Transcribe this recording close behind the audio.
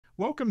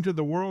Welcome to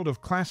the world of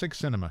classic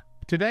cinema.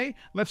 Today,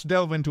 let's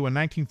delve into a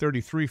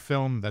 1933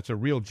 film that's a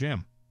real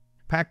gem.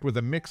 Packed with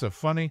a mix of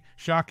funny,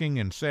 shocking,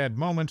 and sad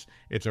moments,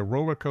 it's a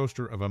roller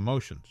coaster of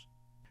emotions.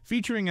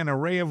 Featuring an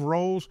array of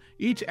roles,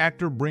 each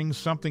actor brings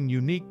something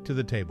unique to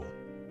the table.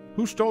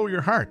 Who stole your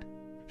heart?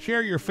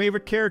 Share your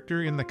favorite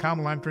character in the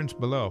comments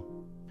below.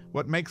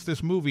 What makes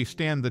this movie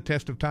stand the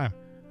test of time?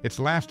 Its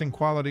lasting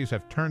qualities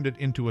have turned it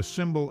into a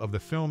symbol of the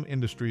film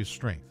industry's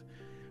strength.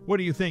 What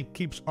do you think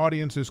keeps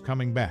audiences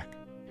coming back?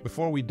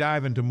 Before we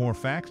dive into more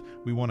facts,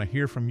 we want to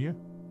hear from you.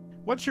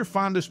 What's your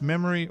fondest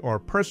memory or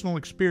personal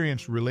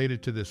experience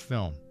related to this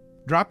film?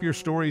 Drop your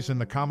stories in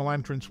the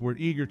comments. We're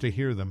eager to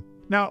hear them.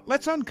 Now,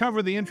 let's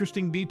uncover the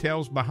interesting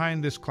details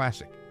behind this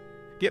classic.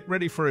 Get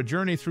ready for a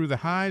journey through the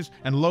highs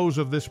and lows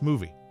of this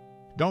movie.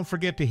 Don't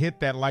forget to hit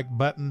that like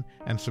button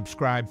and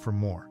subscribe for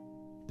more.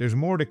 There's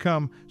more to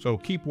come, so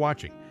keep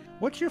watching.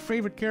 What's your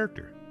favorite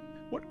character?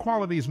 What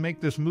qualities make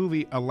this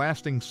movie a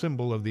lasting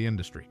symbol of the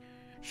industry?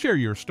 Share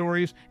your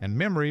stories and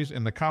memories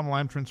in the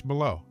comments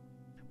below.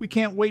 We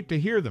can't wait to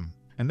hear them.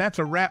 And that's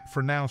a wrap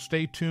for now.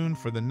 Stay tuned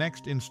for the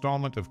next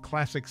installment of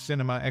Classic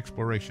Cinema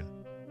Exploration.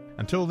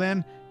 Until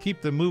then,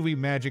 keep the movie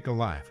magic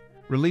alive.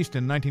 Released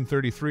in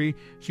 1933,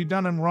 She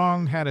Done Him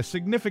Wrong had a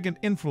significant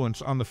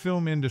influence on the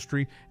film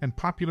industry and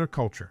popular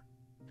culture.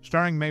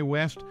 Starring Mae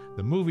West,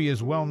 the movie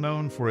is well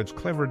known for its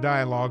clever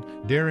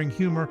dialogue, daring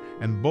humor,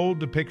 and bold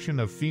depiction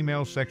of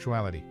female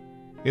sexuality.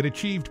 It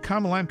achieved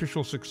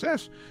commercial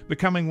success,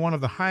 becoming one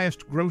of the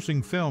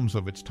highest-grossing films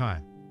of its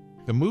time.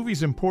 The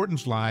movie's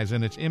importance lies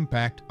in its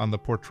impact on the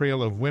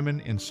portrayal of women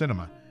in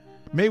cinema.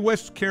 Mae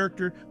West's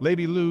character,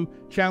 Lady Lou,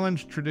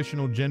 challenged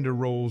traditional gender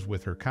roles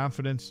with her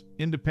confidence,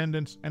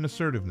 independence, and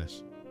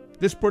assertiveness.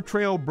 This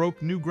portrayal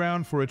broke new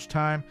ground for its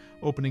time,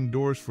 opening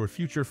doors for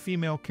future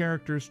female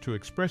characters to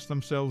express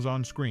themselves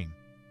on screen.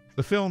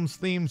 The film's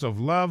themes of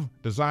love,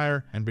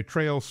 desire, and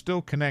betrayal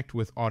still connect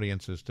with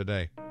audiences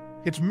today.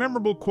 Its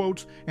memorable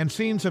quotes and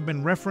scenes have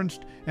been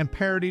referenced and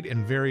parodied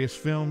in various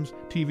films,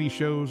 TV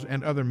shows,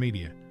 and other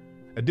media.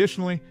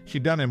 Additionally, She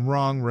Done Him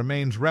Wrong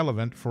remains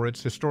relevant for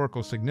its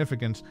historical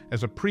significance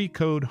as a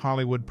pre-code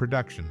Hollywood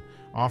production,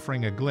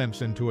 offering a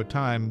glimpse into a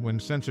time when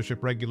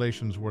censorship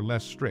regulations were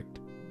less strict.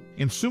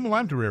 In summa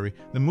summarum,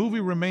 the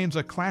movie remains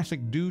a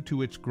classic due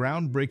to its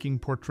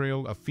groundbreaking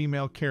portrayal of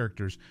female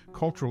characters,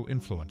 cultural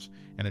influence,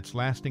 and its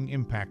lasting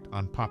impact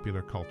on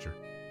popular culture.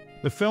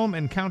 The film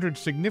encountered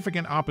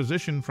significant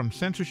opposition from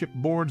censorship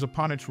boards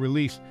upon its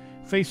release,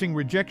 facing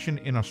rejection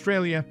in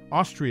Australia,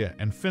 Austria,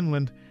 and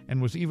Finland,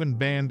 and was even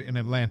banned in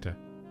Atlanta.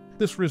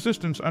 This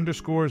resistance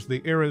underscores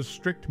the era's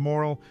strict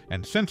moral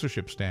and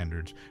censorship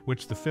standards,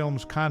 which the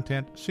film's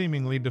content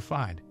seemingly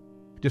defied.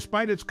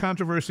 Despite its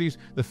controversies,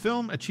 the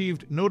film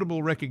achieved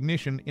notable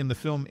recognition in the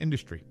film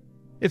industry.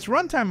 Its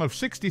runtime of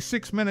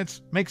 66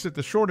 minutes makes it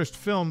the shortest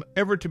film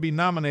ever to be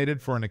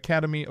nominated for an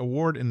Academy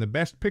Award in the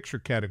Best Picture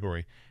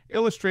category,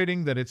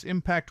 illustrating that its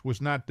impact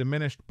was not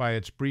diminished by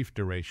its brief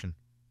duration.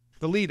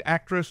 The lead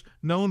actress,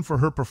 known for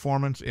her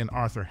performance in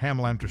Arthur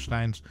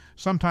Hammerstein's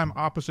Sometime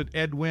Opposite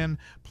Ed Wynn,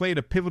 played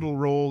a pivotal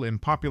role in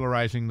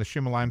popularizing the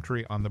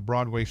shimmelamtry on the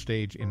Broadway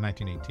stage in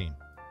 1918.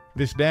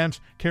 This dance,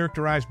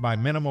 characterized by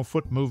minimal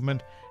foot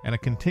movement and a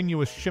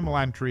continuous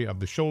shimmelamtry of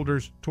the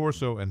shoulders,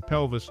 torso, and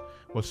pelvis,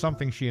 was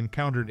something she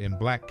encountered in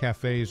black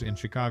cafes in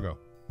Chicago.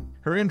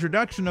 Her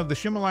introduction of the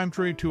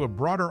shimmelamtry to a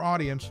broader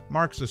audience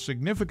marks a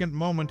significant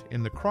moment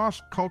in the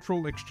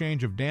cross-cultural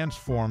exchange of dance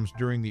forms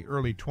during the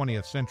early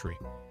 20th century.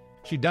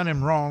 She Done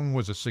Him Wrong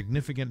was a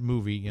significant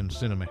movie in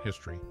cinema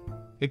history.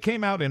 It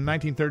came out in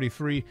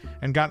 1933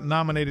 and got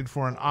nominated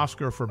for an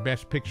Oscar for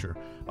Best Picture,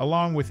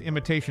 along with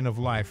Imitation of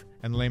Life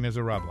and Les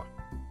Miserables.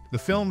 The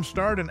film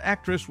starred an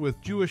actress with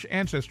Jewish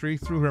ancestry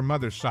through her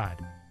mother's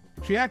side.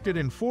 She acted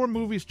in 4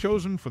 movies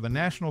chosen for the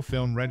National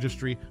Film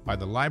Registry by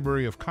the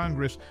Library of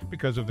Congress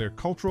because of their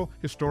cultural,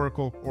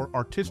 historical, or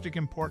artistic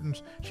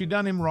importance: She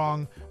Done Him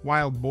Wrong,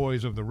 Wild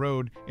Boys of the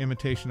Road,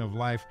 Imitation of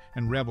Life,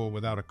 and Rebel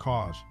Without a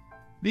Cause.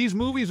 These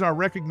movies are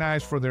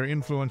recognized for their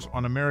influence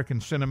on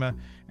American cinema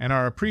and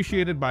are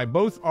appreciated by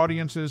both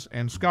audiences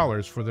and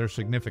scholars for their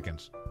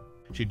significance.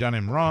 She Done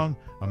Him Wrong,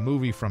 a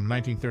movie from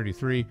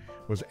 1933,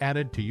 was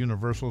added to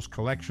Universal's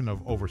collection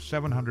of over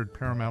 700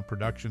 Paramount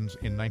productions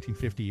in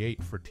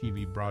 1958 for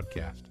TV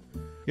broadcast.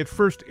 It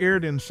first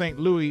aired in St.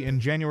 Louis in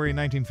January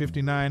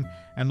 1959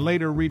 and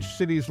later reached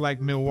cities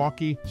like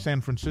Milwaukee, San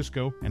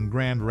Francisco, and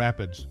Grand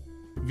Rapids.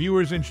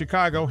 Viewers in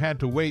Chicago had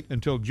to wait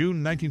until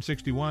June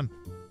 1961.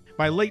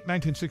 By late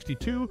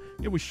 1962,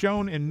 it was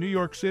shown in New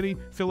York City,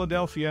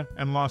 Philadelphia,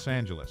 and Los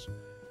Angeles.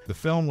 The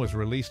film was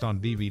released on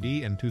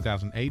DVD in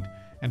 2008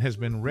 and has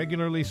been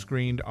regularly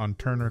screened on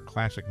Turner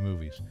Classic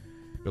Movies.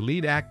 The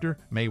lead actor,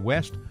 Mae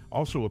West,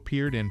 also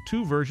appeared in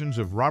 2 versions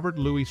of Robert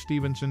Louis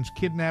Stevenson's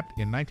Kidnapped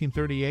in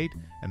 1938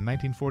 and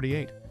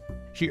 1948.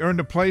 She earned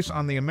a place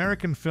on the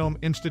American Film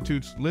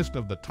Institute's list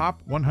of the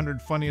top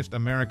 100 funniest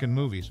American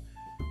movies.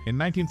 In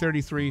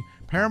 1933,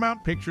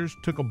 Paramount Pictures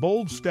took a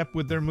bold step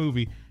with their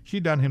movie,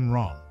 She Done Him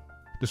Wrong.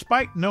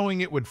 Despite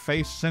knowing it would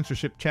face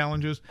censorship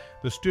challenges,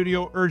 the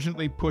studio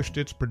urgently pushed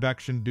its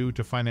production due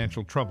to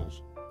financial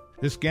troubles.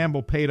 This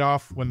gamble paid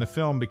off when the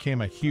film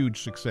became a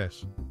huge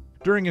success.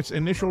 During its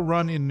initial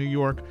run in New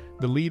York,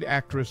 the lead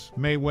actress,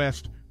 Mae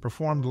West,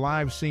 performed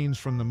live scenes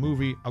from the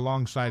movie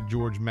alongside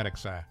George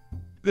Medixai.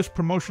 This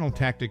promotional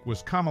tactic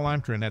was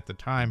commelantrant at the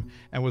time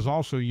and was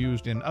also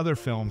used in other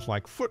films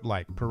like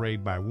Footlight,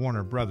 parade by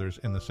Warner Brothers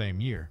in the same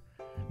year.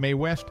 Mae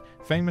West,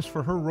 famous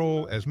for her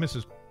role as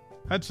Mrs.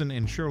 Hudson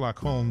in Sherlock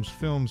Holmes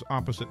films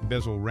opposite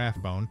Basil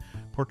Rathbone,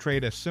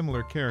 portrayed a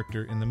similar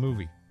character in the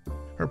movie.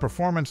 Her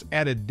performance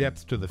added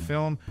depth to the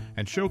film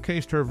and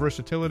showcased her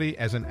versatility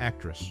as an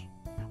actress.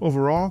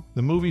 Overall,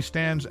 the movie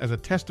stands as a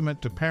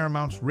testament to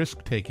Paramount's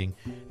risk-taking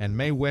and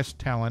Mae West's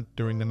talent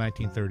during the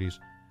 1930s.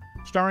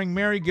 Starring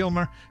Mary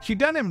Gilmer, She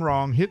Done Him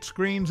Wrong hit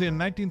screens in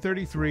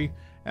 1933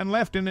 and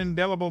left an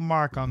indelible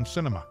mark on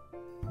cinema.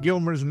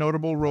 Gilmer's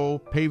notable role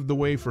paved the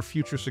way for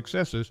future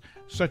successes,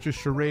 such as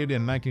Charade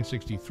in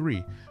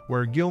 1963,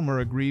 where Gilmer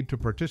agreed to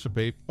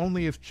participate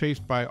only if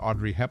chased by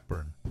Audrey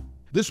Hepburn.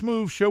 This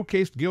move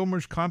showcased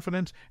Gilmer's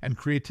confidence and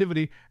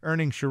creativity,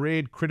 earning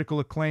Charade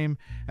critical acclaim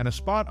and a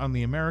spot on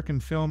the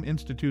American Film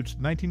Institute's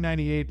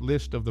 1998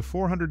 list of the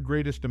 400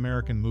 greatest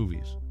American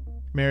movies.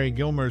 Mary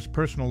Gilmer's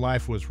personal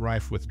life was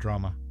rife with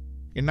drama.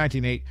 In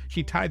 1908,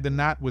 she tied the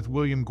knot with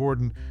William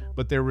Gordon,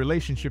 but their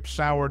relationship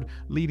soured,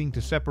 leading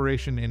to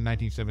separation in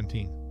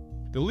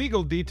 1917. The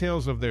legal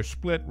details of their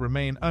split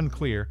remain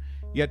unclear,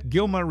 yet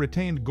Gilmer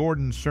retained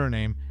Gordon's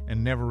surname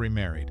and never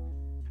remarried.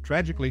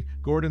 Tragically,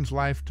 Gordon's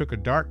life took a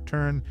dark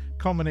turn,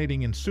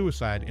 culminating in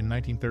suicide in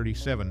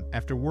 1937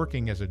 after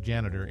working as a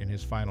janitor in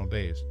his final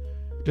days.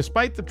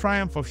 Despite the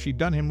triumph of She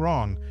Done Him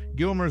Wrong,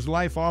 Gilmer's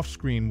life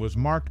off-screen was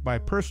marked by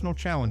personal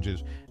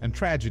challenges and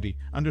tragedy,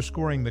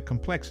 underscoring the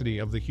complexity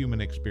of the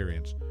human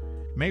experience.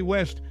 Mae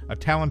West, a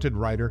talented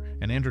writer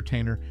and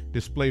entertainer,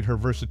 displayed her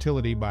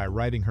versatility by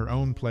writing her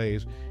own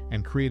plays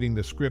and creating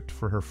the script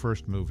for her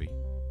first movie.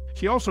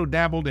 She also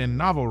dabbled in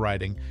novel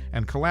writing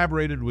and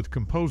collaborated with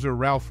composer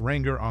Ralph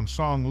Ranger on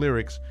song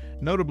lyrics,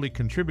 notably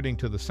contributing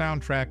to the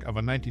soundtrack of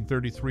a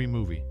 1933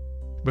 movie.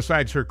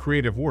 Besides her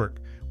creative work,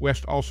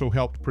 West also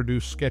helped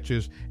produce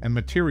sketches and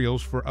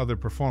materials for other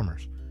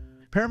performers.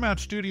 Paramount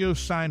Studios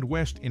signed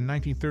West in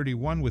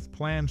 1931 with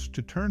plans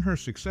to turn her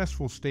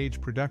successful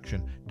stage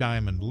production,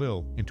 Diamond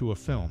Lil, into a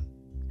film.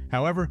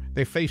 However,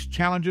 they faced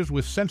challenges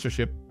with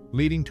censorship,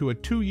 leading to a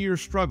 2-year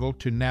struggle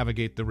to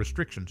navigate the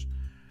restrictions.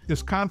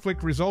 This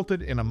conflict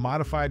resulted in a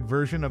modified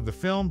version of the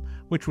film,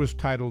 which was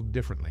titled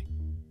differently.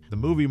 The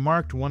movie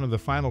marked one of the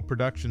final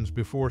productions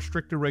before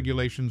stricter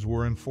regulations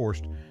were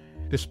enforced.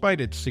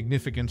 Despite its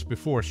significance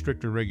before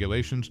stricter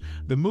regulations,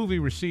 the movie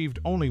received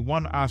only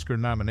one Oscar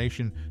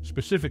nomination,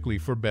 specifically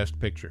for Best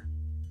Picture.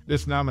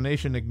 This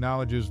nomination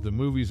acknowledges the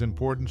movie's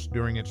importance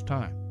during its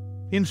time.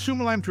 In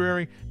summa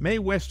lumtrare, Mae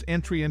West's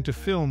entry into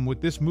film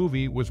with this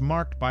movie was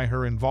marked by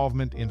her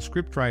involvement in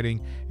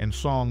scriptwriting and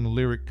song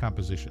lyric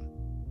composition.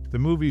 The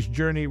movie's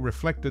journey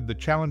reflected the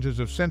challenges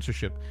of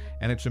censorship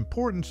and its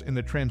importance in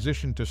the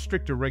transition to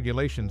stricter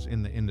regulations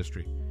in the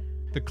industry.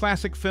 The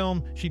classic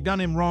film, She Done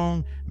Him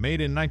Wrong,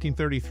 made in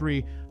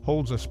 1933,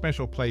 holds a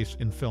special place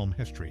in film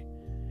history.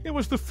 It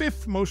was the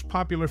 5th most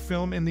popular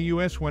film in the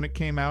U.S. when it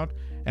came out,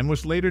 and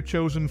was later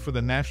chosen for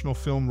the National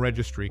Film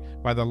Registry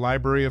by the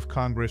Library of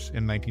Congress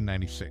in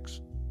 1996.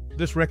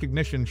 This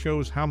recognition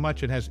shows how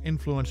much it has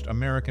influenced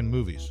American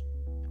movies.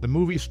 The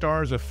movie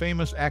stars a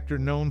famous actor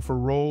known for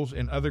roles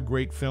in other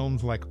great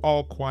films like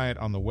All Quiet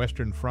on the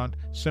Western Front,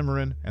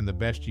 Cimarron, and The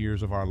Best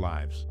Years of Our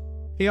Lives.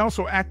 He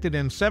also acted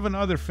in 7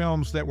 other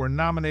films that were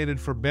nominated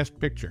for Best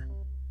Picture.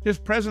 His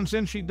presence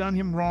in She Done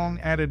Him Wrong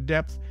added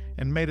depth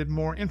and made it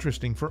more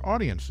interesting for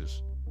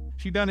audiences.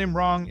 She Done Him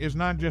Wrong is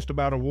not just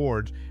about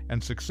awards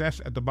and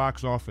success at the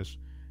box office.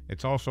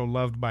 It's also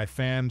loved by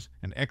fans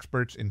and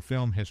experts in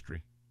film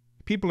history.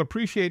 People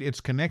appreciate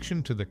its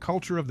connection to the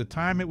culture of the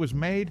time it was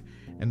made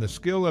and the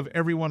skill of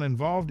everyone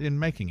involved in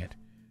making it.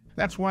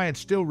 That's why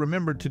it's still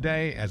remembered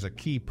today as a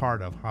key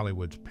part of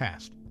Hollywood's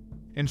past.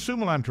 In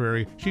summa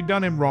lumtrare, She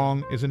Done Him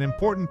Wrong is an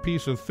important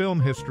piece of film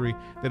history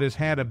that has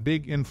had a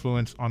big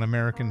influence on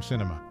American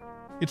cinema.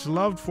 It's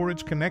loved for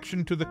its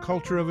connection to the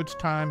culture of its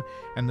time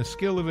and the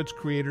skill of its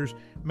creators,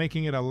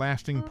 making it a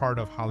lasting part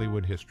of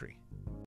Hollywood history.